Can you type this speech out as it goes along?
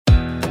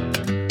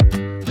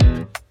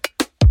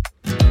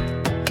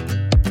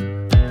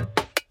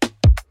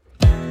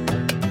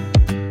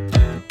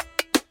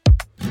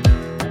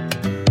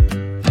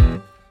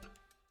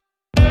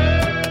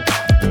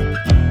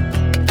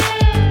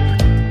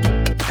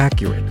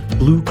accurate,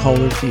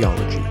 blue-collar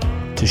theology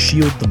to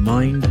shield the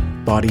mind,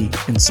 body,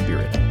 and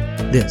spirit.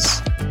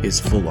 This is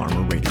Full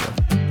Armor Radio.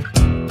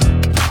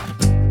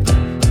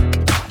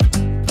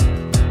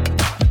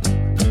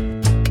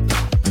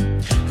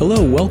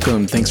 Hello,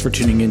 welcome. Thanks for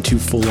tuning into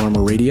Full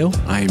Armor Radio.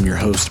 I am your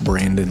host,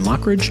 Brandon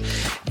Lockridge,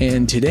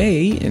 and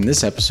today, in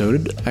this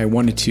episode, I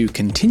wanted to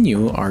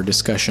continue our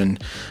discussion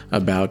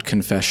about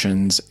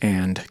confessions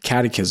and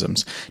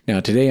catechisms.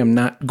 Now, today I'm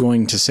not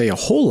going to say a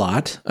whole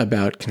lot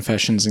about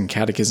confessions and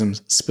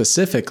catechisms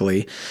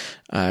specifically.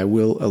 I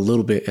will a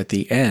little bit at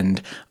the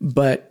end,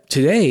 but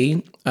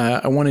today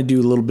I want to do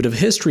a little bit of a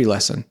history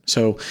lesson.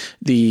 So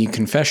the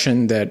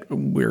confession that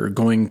we're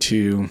going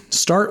to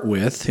start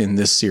with in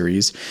this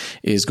series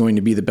is going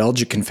to be the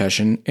Belgic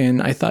Confession,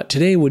 and I thought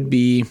today would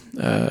be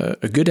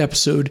a good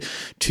episode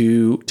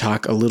to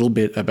talk a little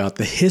bit about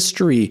the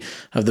history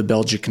of the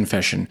Belgic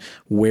Confession.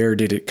 Where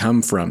did it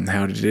come from?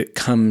 How did it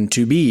come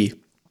to be?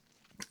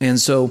 And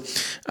so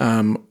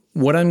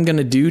what I'm going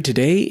to do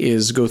today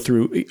is go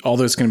through,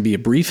 although it's going to be a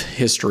brief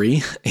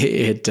history,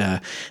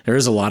 there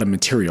is a lot of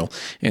material,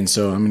 and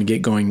so I'm going to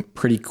get going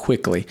pretty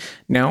quickly.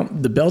 Now,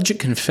 the Belgic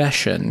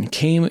Confession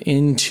came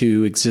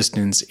into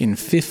existence in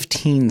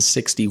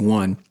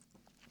 1561,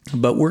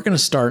 but we're going to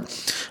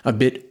start a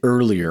bit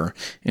earlier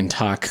and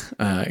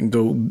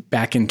go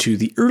back into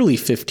the early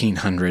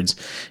 1500s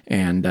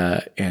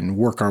and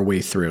work our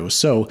way through.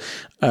 So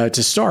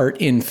to start,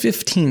 in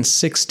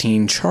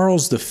 1516,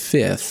 Charles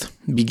V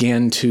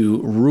began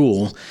to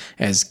rule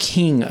as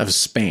King of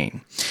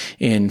Spain.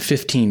 In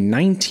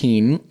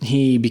 1519,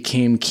 he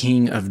became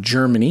King of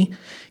Germany,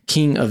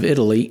 King of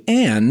Italy,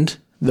 and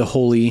the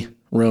Holy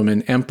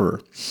Roman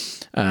Emperor.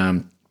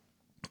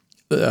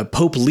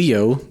 Pope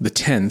Leo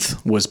X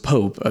was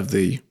Pope of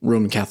the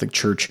Roman Catholic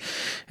Church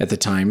at the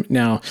time.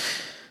 Now,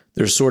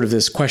 there's sort of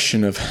this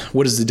question of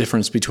what is the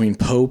difference between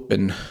Pope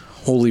and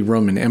Holy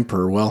Roman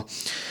Emperor? Well,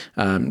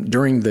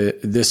 during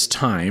this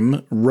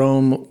time,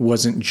 Rome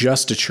wasn't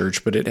just a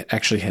church, but it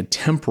actually had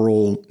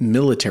temporal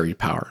military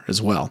power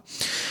as well.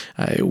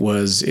 It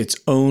was its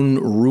own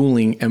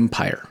ruling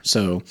empire.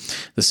 So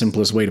the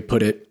simplest way to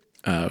put it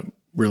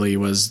really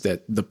was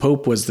that the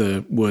Pope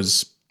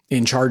was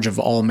in charge of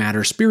all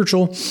matters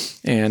spiritual,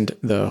 and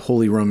the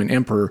Holy Roman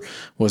Emperor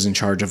was in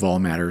charge of all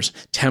matters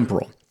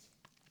temporal.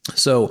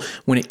 So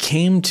when it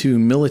came to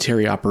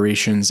military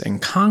operations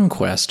and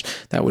conquest,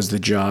 that was the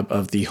job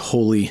of the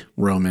Holy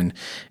Roman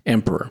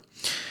Emperor.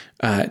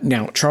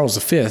 Now,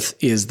 Charles V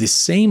is the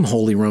same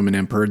Holy Roman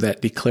Emperor that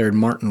declared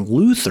Martin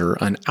Luther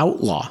an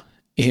outlaw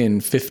in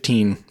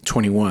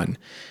 1521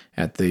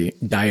 at the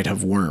Diet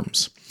of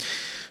Worms.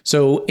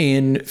 So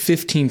in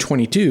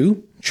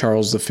 1522,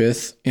 Charles V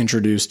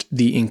introduced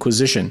the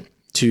Inquisition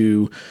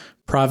to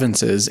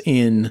provinces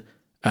in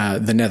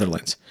the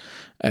Netherlands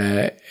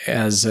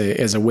as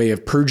a way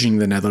of purging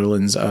the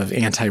Netherlands of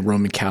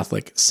anti-Roman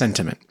Catholic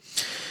sentiment.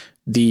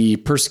 The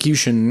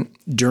persecution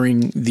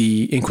during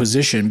the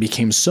Inquisition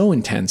became so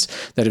intense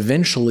that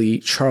eventually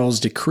Charles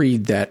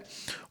decreed that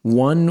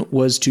one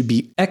was to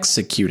be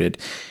executed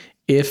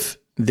if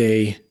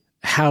they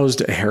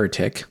housed a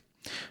heretic,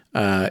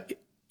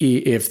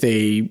 if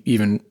they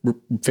even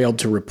failed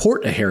to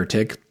report a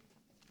heretic,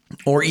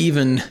 or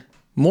even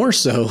more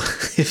so,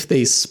 if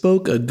they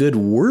spoke a good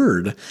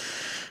word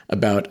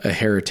about a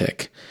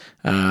heretic.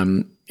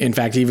 In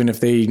fact, even if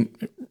they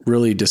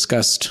really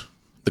discussed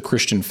the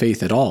Christian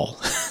faith at all,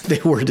 they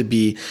were to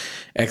be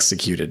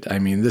executed. I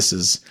mean, this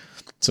is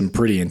some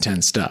pretty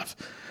intense stuff.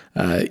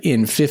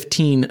 In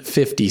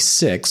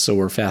 1556, so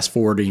we're fast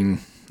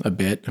forwarding a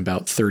bit,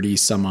 about 30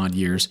 some odd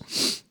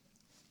years,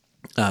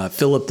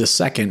 Philip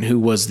II, who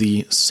was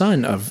the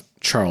son of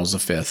Charles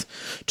V,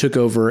 took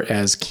over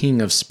as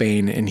King of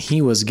Spain, and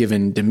he was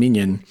given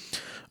dominion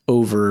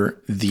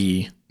over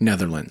the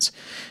Netherlands.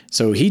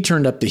 So he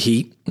turned up the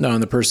heat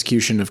on the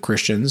persecution of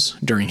Christians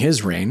during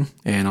his reign,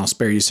 and I'll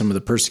spare you some of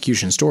the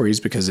persecution stories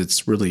because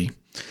it's really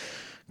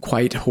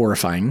quite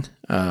horrifying.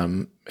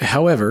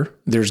 However,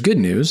 there's good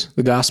news.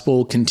 The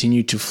gospel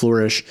continued to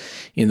flourish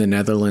in the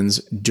Netherlands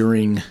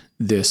during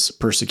this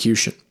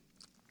persecution.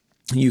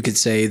 You could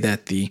say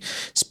that the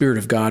Spirit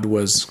of God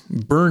was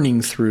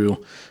burning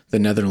through the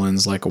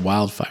Netherlands like a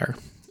wildfire.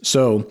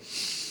 So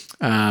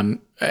I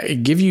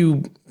give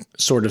you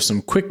sort of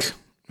some quick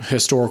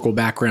historical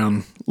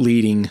background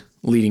leading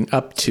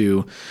up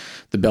to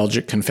the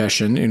Belgic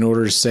Confession in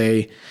order to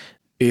say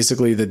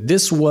basically that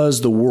this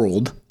was the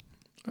world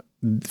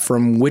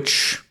from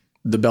which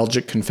the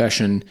Belgic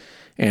Confession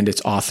and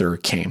its author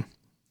came.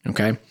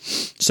 Okay?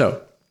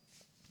 So,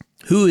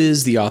 who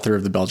is the author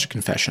of the Belgic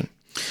Confession?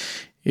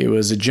 It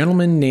was a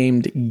gentleman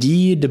named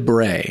Guy de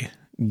Brès.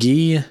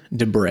 Guy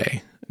de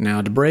Brès.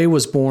 Now, de Brès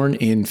was born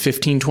in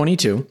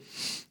 1522,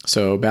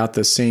 so about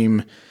the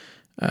same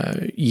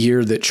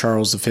year that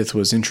Charles V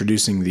was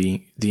introducing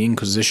the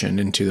Inquisition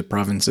into the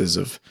provinces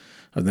of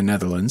the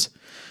Netherlands.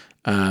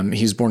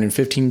 He was born in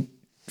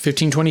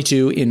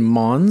 1522 in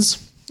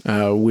Mons,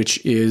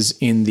 which is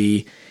in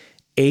the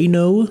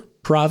Hainaut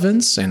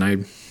province, and I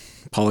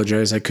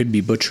apologize, I could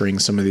be butchering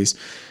some of these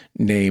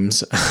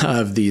names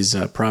of these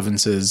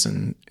provinces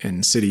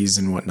and cities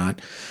and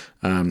whatnot.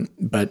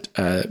 But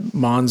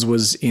Mons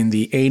was in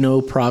the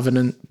Hainaut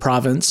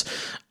province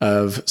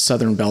of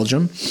southern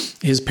Belgium.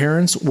 His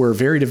parents were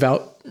very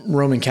devout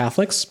Roman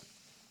Catholics.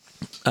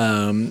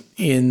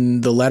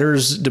 In the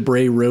letters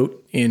Debray wrote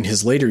in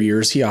his later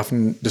years, he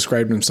often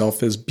described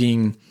himself as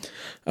being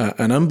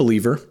an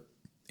unbeliever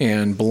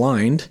and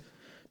blind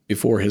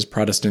before his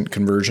Protestant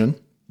conversion.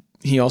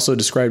 He also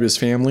described his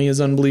family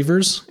as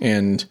unbelievers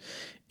and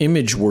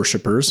image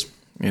worshipers.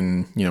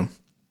 And,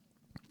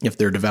 if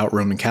they're devout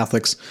Roman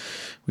Catholics,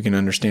 we can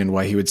understand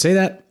why he would say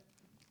that.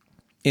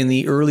 In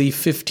the early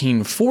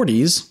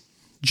 1540s,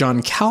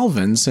 John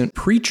Calvin sent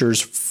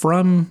preachers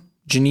from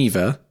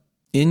Geneva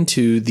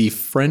into the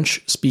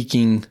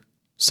French-speaking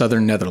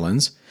southern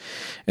Netherlands,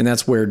 and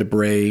that's where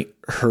Debray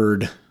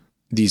heard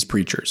these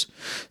preachers.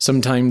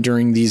 Sometime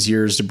during these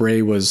years,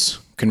 Debray was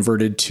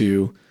converted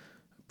to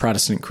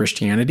Protestant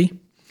Christianity.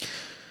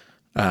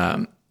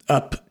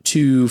 Up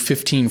to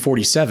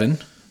 1547,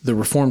 the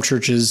Reformed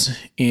churches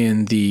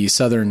in the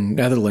southern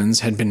Netherlands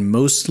had been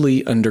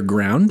mostly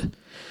underground.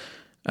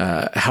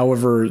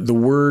 However, the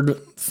word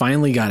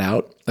finally got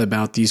out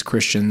about these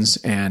Christians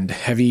and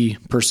heavy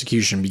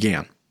persecution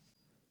began.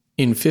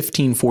 In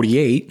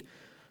 1548,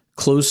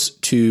 close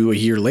to a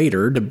year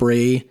later,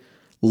 Debray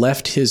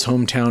left his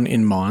hometown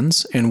in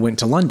Mons and went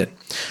to London.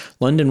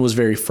 London was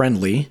very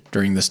friendly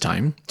during this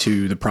time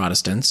to the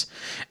Protestants,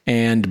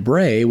 and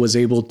Debray was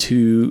able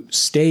to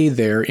stay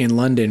there in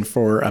London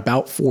for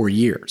about 4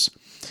 years.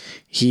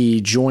 He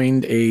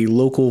joined a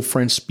local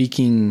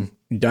French-speaking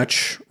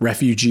Dutch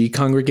refugee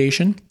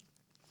congregation,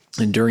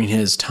 and during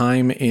his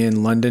time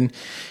in London,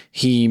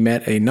 he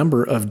met a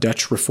number of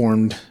Dutch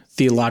Reformed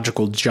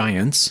theological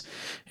giants,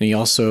 and he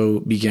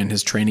also began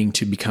his training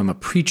to become a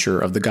preacher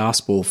of the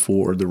gospel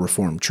for the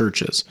Reformed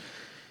churches.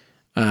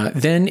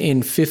 Then in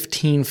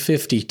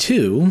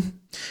 1552,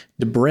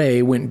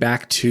 Debray went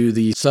back to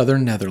the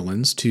southern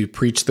Netherlands to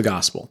preach the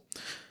gospel.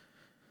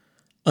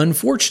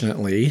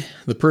 Unfortunately,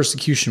 the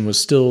persecution was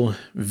still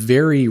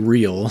very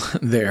real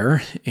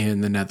there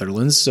in the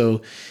Netherlands,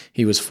 so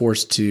he was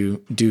forced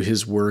to do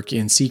his work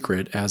in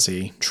secret as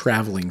a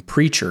traveling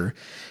preacher,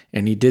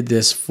 and he did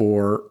this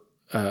for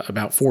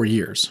about 4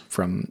 years,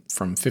 from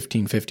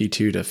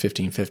 1552 to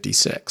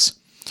 1556.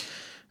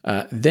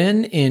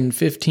 Then in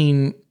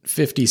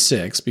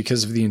 1556,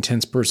 because of the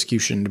intense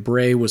persecution,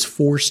 Debray was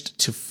forced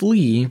to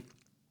flee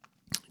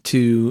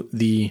to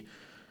the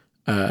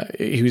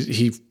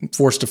he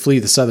forced to flee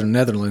the southern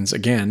Netherlands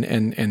again,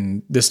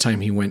 and this time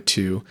he went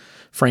to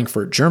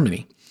Frankfurt,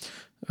 Germany.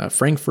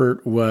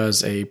 Frankfurt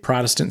was a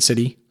Protestant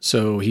city,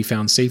 so he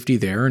found safety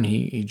there, and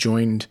he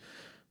joined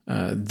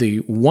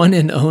the one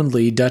and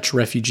only Dutch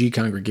refugee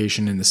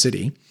congregation in the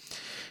city.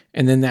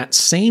 And then that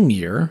same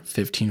year,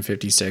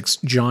 1556,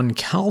 John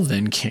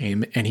Calvin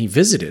came and he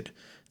visited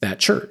that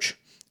church.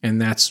 And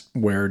that's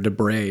where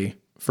Debray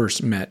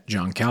first met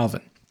John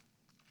Calvin.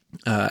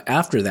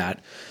 After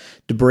that,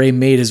 Debray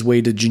made his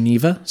way to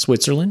Geneva,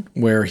 Switzerland,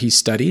 where he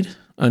studied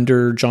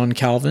under John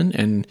Calvin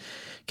and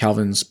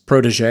Calvin's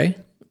protege,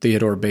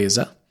 Theodore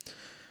Beza.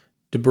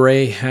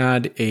 Debray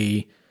had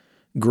a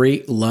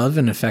great love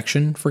and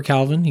affection for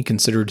Calvin. He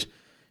considered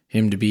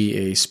him to be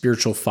a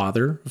spiritual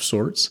father of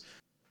sorts.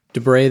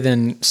 Debray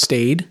then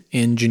stayed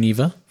in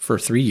Geneva for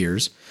 3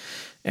 years,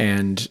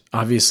 and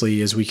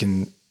obviously, as we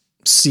can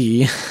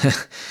see,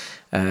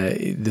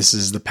 this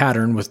is the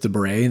pattern with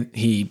Debray.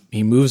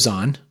 He moves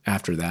on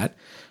after that.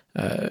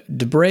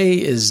 Debray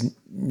is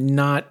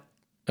not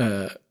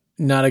a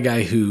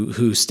guy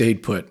who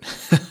stayed put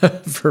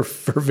for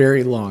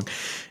very long,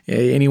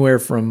 anywhere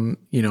from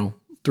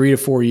 3 to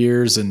 4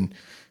 years, and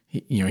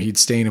he'd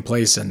stay in a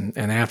place, and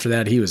after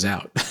that he was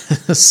out.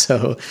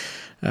 So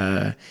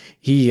after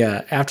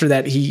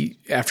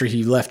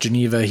he left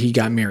Geneva, he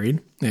got married,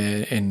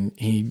 and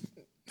he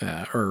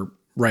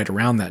right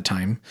around that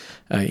time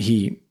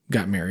he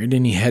got married,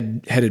 and he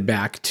headed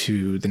back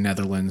to the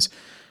Netherlands,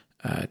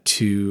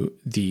 to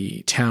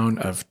the town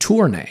of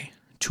Tournai,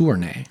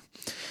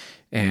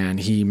 and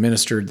he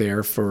ministered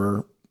there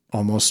for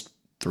almost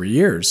 3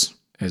 years.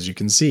 As you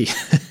can see,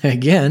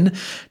 again,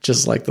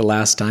 just like the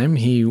last time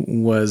he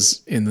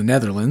was in the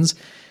Netherlands,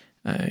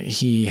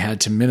 he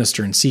had to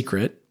minister in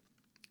secret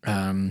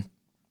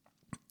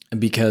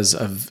because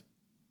of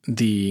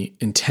the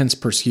intense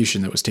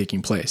persecution that was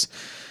taking place.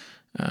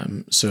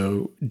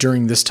 So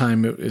during this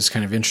time, it was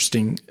kind of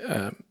interesting.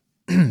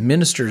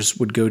 Ministers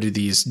would go to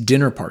these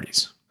dinner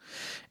parties,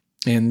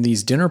 and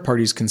these dinner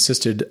parties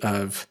consisted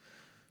of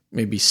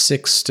maybe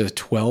 6 to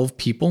 12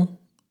 people,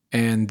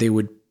 and they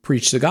would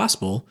preach the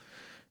gospel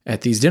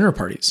at these dinner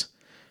parties.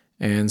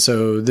 And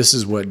so this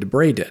is what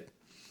Debray did.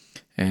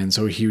 And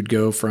so he would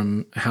go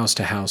from house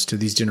to house to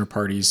these dinner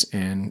parties,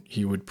 and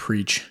he would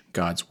preach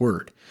God's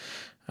word.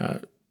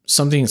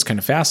 Something that's kind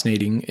of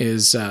fascinating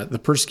is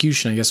the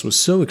persecution, I guess, was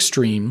so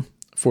extreme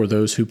for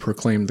those who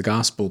proclaimed the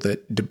gospel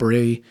that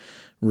Debray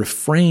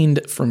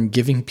refrained from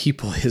giving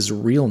people his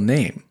real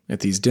name at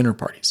these dinner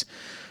parties.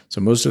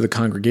 So most of the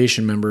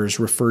congregation members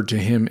referred to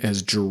him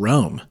as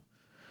Jerome,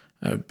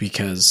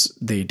 because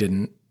they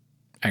didn't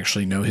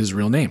actually know his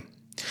real name.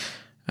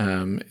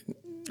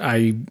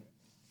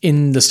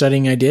 In the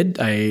studying I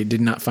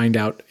did not find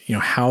out,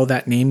 how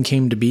that name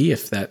came to be,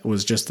 if that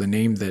was just the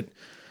name that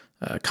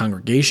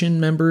congregation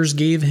members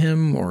gave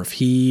him, or if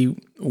he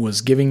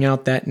was giving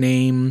out that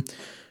name,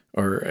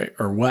 or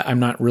what. I'm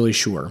not really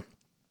sure,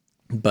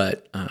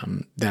 but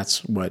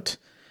that's what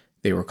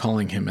they were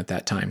calling him at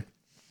that time.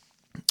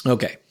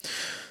 Okay,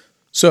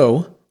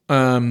 so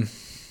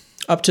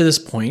up to this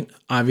point,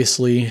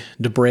 obviously,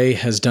 DeBray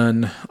has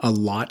done a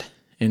lot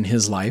in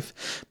his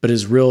life, but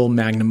his real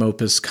magnum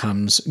opus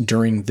comes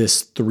during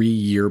this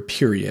 3-year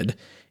period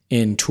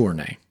in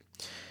Tournai.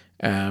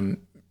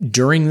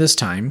 During this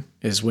time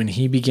is when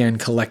he began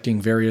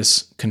collecting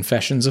various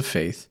confessions of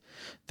faith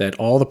that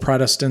all the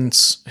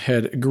Protestants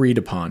had agreed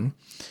upon,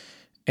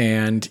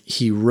 and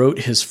he wrote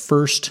his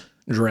first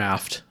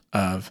draft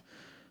of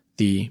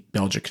the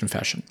Belgic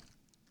Confession.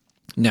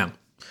 Now,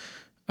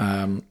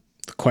 the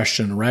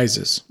question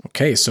arises,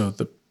 okay, so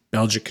the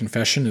Belgic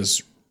Confession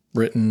is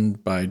written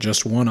by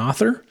just one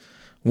author,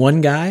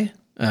 one guy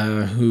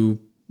who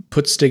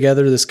puts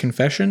together this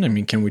confession. I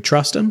mean, can we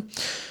trust him?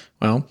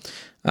 Well,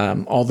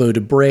 although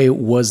DeBray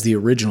was the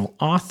original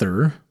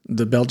author,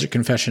 the Belgic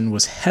Confession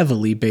was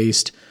heavily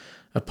based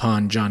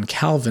upon John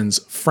Calvin's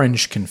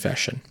French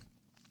Confession.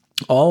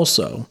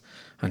 Also,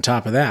 on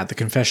top of that, the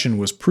confession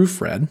was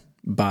proofread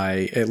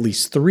by at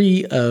least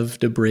 3 of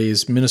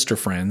DeBray's minister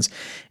friends,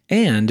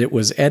 and it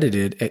was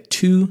edited at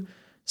 2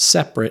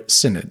 separate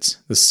synods,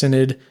 the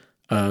Synod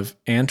of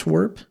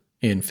Antwerp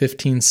in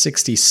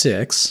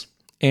 1566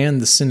 and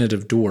the Synod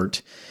of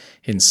Dort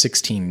in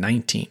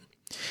 1619.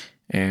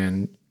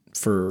 And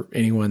for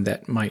anyone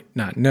that might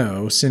not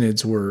know,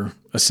 synods were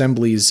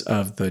assemblies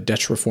of the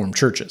Dutch Reformed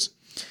churches.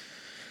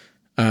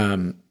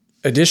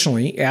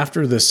 Additionally,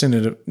 after the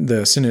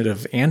Synod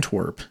of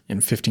Antwerp in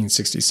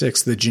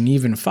 1566, the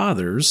Genevan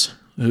Fathers,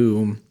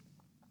 who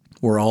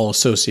were all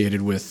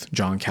associated with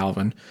John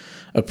Calvin,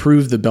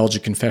 approved the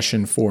Belgic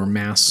Confession for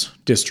mass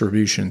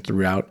distribution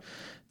throughout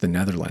the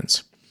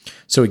Netherlands.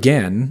 So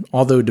again,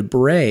 although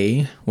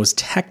DeBray was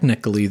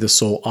technically the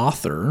sole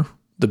author,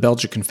 the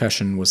Belgic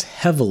Confession was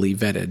heavily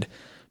vetted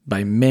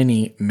by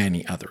many,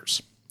 many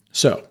others.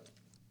 So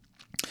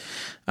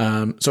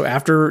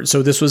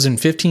this was in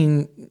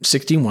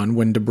 1561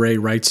 when DeBray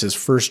writes his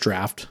first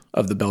draft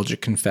of the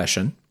Belgic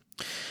Confession,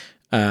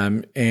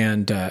 and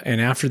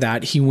after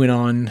that he went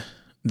on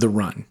the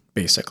run.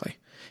 Basically,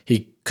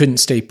 he couldn't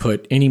stay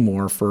put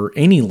anymore for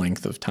any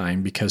length of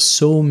time because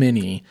so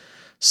many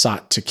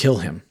sought to kill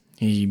him.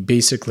 He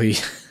basically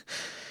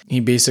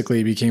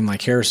became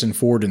like Harrison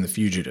Ford in The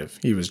Fugitive.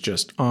 He was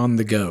just on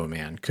the go,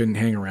 man. Couldn't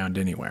hang around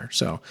anywhere.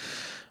 So,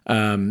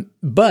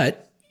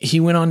 but he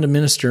went on to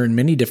minister in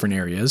many different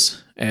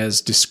areas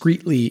as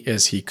discreetly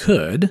as he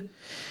could.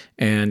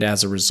 And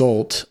as a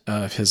result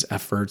of his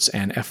efforts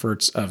and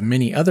efforts of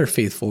many other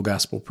faithful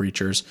gospel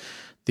preachers,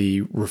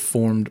 the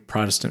Reformed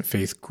Protestant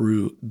faith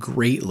grew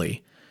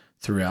greatly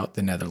throughout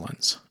the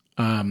Netherlands.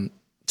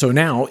 So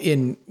now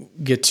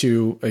get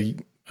to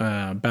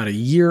about a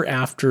year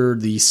after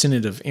the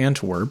Synod of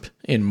Antwerp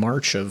in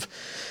March of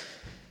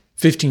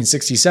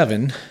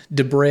 1567,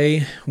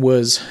 DeBray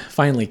was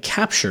finally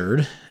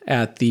captured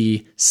at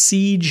the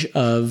siege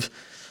of,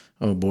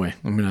 oh boy,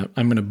 I'm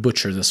gonna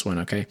butcher this one,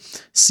 okay?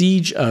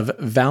 Siege of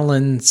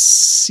Valenciennes?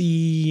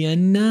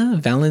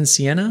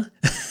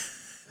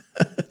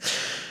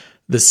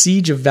 The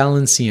Siege of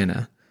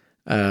Valenciennes,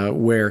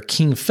 where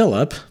King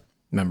Philip,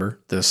 remember,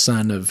 the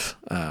son of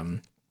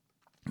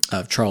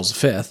Charles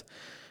V,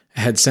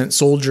 had sent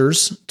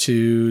soldiers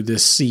to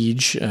this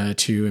siege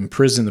to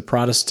imprison the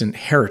Protestant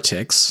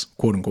heretics,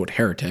 quote-unquote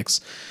heretics,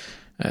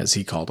 as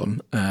he called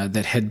them,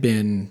 that had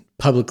been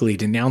publicly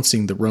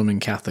denouncing the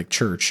Roman Catholic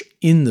Church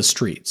in the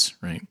streets,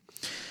 right?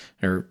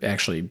 Or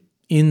actually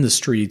in the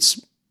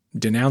streets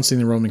denouncing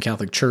the Roman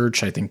Catholic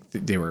Church. I think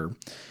they were,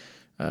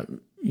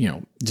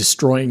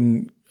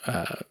 destroying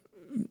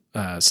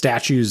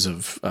statues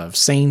of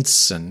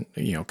saints, and,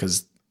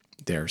 because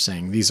they're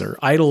saying these are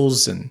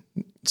idols, and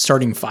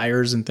starting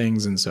fires and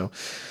things. And so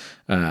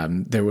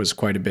there was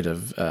quite a bit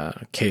of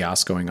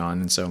chaos going on.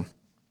 And so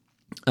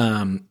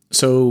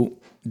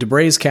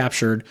DeBray is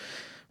captured.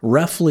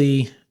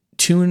 Roughly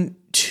two and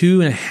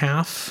a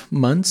half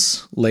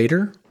months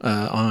later,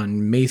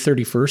 on May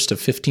 31st of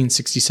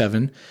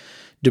 1567,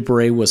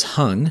 DeBray was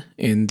hung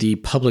in the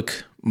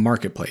public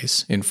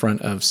marketplace in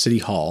front of City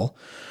Hall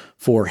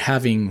for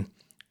having,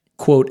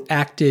 quote,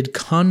 acted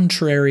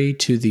contrary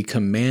to the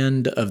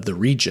command of the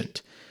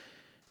regent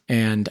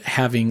and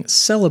having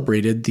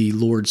celebrated the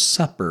Lord's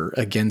Supper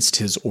against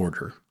his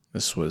order.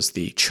 This was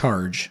the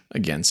charge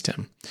against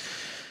him.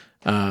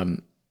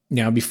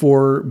 Now,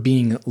 before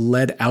being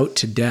led out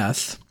to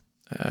death,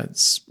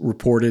 it's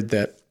reported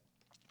that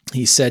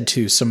he said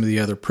to some of the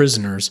other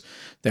prisoners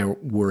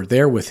that were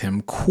there with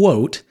him,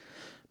 quote,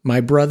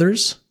 "My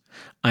brothers,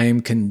 I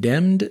am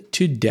condemned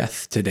to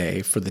death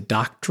today for the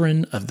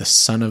doctrine of the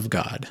Son of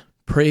God.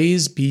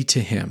 Praise be to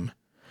him.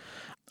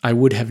 I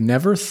would have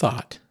never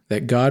thought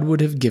that God would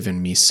have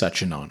given me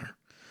such an honor."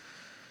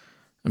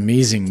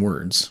 Amazing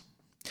words.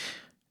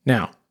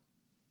 Now,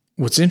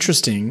 what's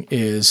interesting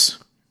is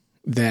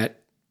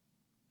that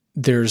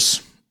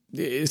this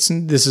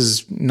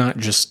is not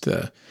just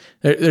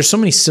there's so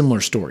many similar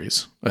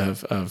stories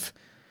of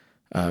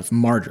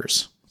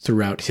martyrs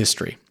throughout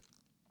history,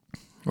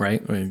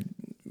 right?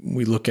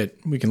 We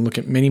can look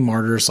at many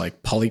martyrs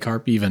like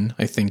Polycarp. Even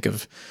I think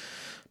of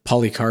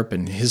Polycarp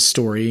and his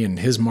story and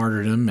his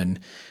martyrdom, and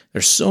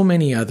there's so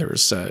many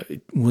others.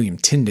 William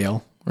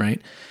Tyndale,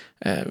 right?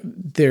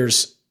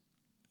 There's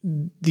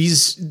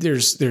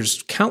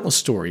countless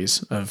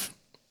stories of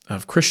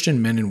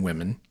Christian men and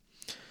women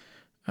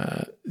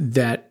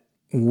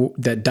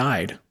that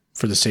died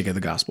for the sake of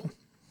the gospel,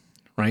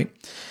 right?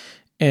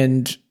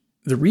 And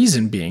the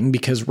reason being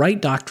because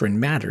right doctrine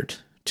mattered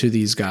to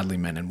these godly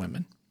men and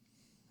women.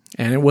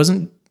 And it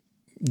wasn't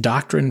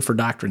doctrine for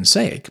doctrine's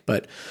sake,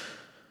 but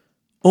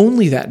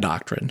only that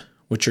doctrine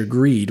which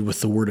agreed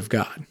with the Word of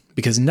God,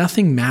 because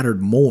nothing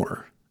mattered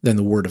more than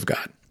the Word of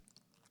God.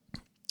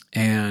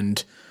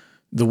 And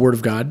the Word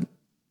of God,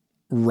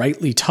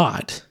 rightly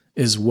taught,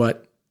 is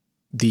what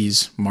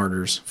these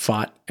martyrs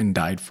fought and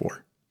died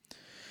for.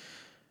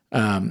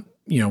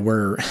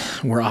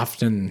 We're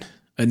often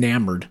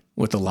enamored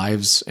with the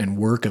lives and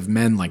work of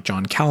men like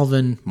John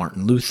Calvin,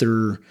 Martin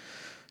Luther,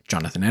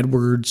 Jonathan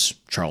Edwards,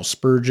 Charles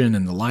Spurgeon,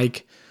 and the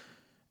like.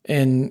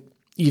 And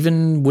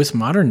even with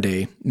modern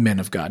day men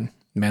of God,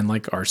 men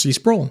like R.C.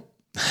 Sproul,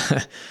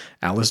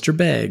 Alistair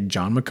Begg,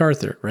 John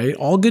MacArthur, right?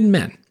 All good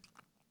men.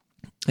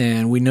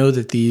 And we know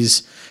that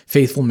these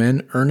faithful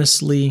men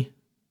earnestly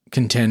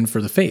contend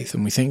for the faith,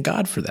 and we thank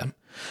God for them.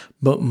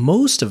 But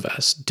most of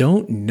us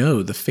don't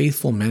know the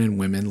faithful men and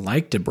women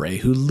like DeBray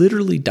who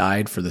literally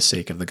died for the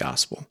sake of the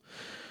gospel.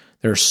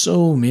 There are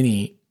so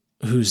many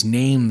whose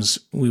names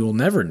we will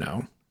never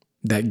know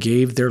that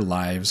gave their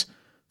lives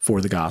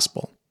for the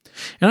gospel.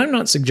 And I'm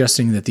not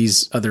suggesting that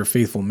these other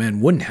faithful men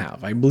wouldn't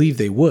have. I believe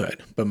they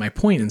would. But my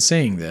point in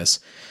saying this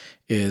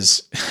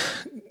is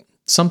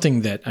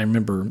something that I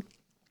remember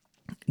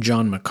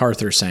John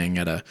MacArthur saying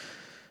at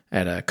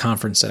a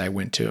conference that I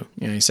went to.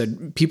 He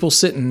said, people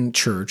sit in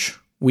church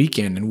week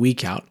in and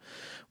week out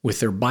with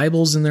their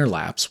Bibles in their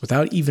laps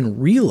without even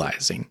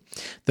realizing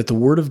that the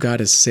Word of God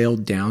has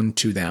sailed down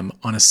to them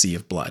on a sea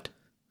of blood.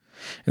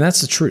 And that's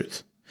the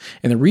truth.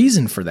 And the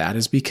reason for that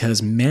is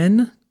because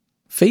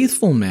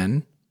faithful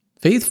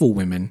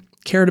women,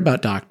 cared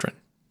about doctrine.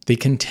 They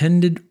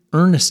contended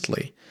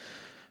earnestly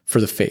for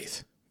the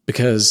faith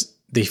because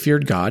they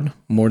feared God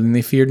more than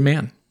they feared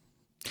man.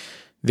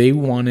 They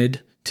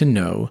wanted to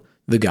know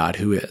the God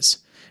who is,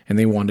 and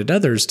they wanted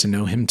others to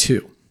know him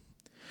too.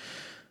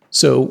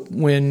 So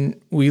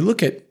when we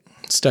look at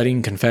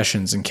studying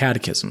confessions and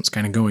catechisms,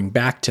 kind of going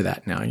back to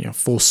that now,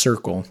 full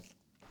circle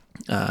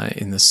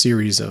in the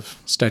series of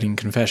studying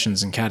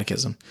confessions and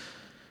catechism,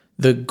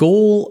 the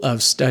goal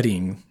of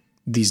studying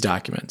these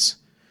documents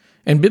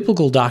and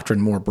biblical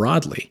doctrine more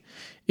broadly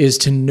is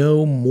to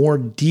know more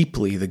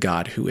deeply the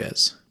God who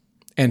is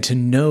and to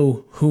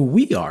know who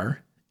we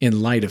are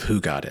in light of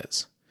who God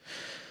is.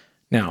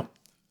 Now,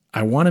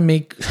 I want to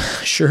make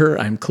sure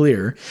I'm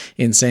clear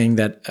in saying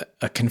that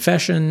a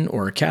confession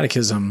or a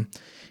catechism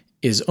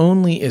is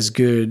only as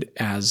good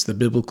as the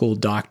biblical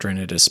doctrine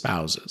it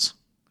espouses,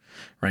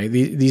 right?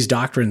 These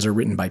doctrines are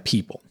written by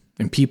people,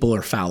 and people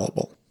are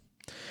fallible.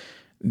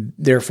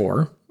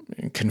 Therefore,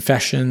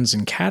 confessions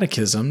and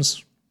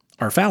catechisms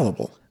are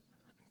fallible,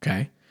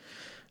 okay?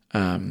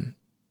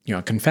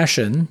 A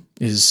confession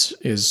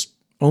is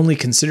only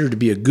considered to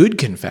be a good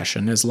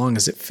confession as long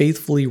as it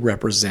faithfully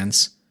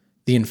represents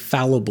the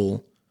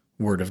infallible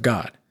Word of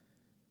God.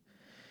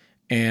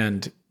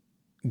 And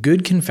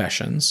good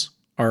confessions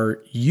are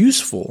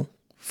useful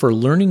for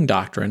learning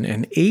doctrine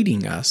and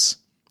aiding us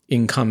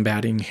in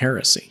combating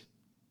heresy,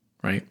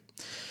 right?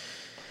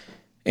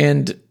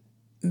 And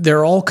there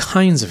are all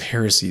kinds of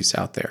heresies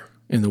out there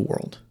in the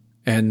world,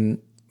 and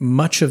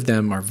much of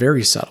them are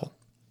very subtle.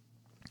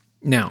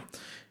 Now,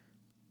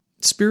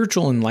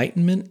 spiritual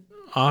enlightenment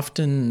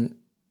often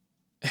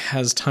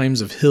has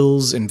times of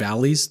hills and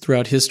valleys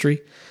throughout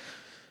history.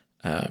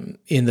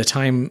 In the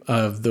time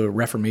of the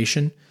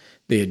Reformation,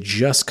 they had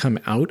just come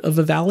out of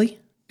a valley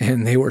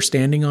and they were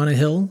standing on a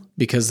hill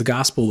because the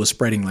gospel was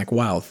spreading like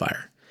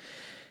wildfire.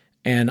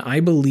 And I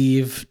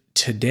believe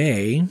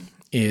today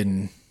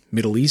in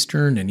Middle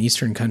Eastern and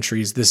Eastern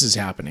countries, this is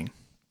happening.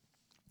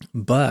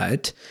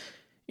 But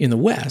in the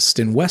West,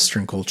 in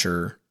Western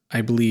culture,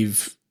 I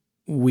believe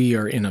we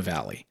are in a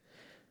valley.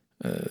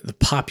 The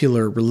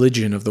popular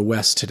religion of the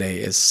West today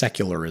is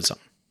secularism.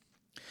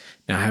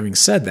 Now, having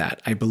said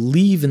that, I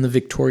believe in the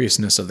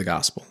victoriousness of the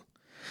gospel.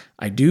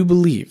 I do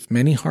believe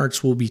many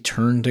hearts will be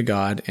turned to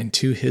God and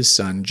to his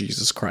Son,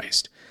 Jesus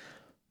Christ.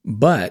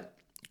 But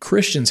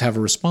Christians have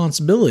a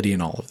responsibility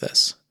in all of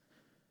this.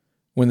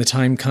 When the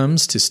time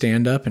comes to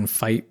stand up and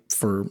fight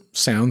for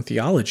sound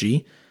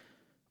theology,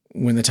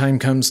 when the time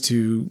comes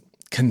to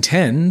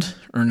contend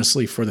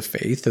earnestly for the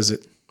faith, as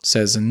it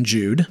says in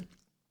Jude,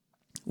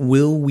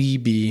 will we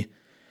be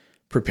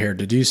prepared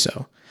to do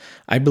so?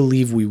 I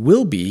believe we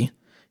will be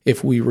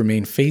if we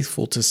remain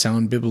faithful to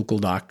sound biblical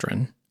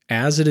doctrine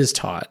as it is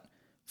taught,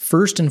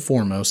 first and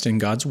foremost in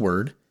God's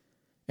Word,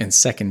 and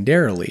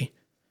secondarily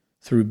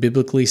through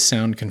biblically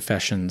sound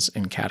confessions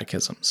and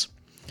catechisms.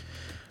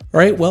 All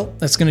right, well,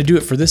 that's going to do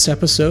it for this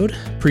episode.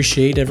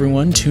 Appreciate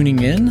everyone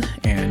tuning in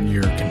and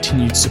your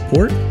continued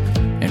support,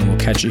 and we'll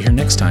catch you here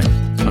next time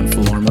on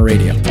Full Armor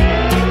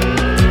Radio.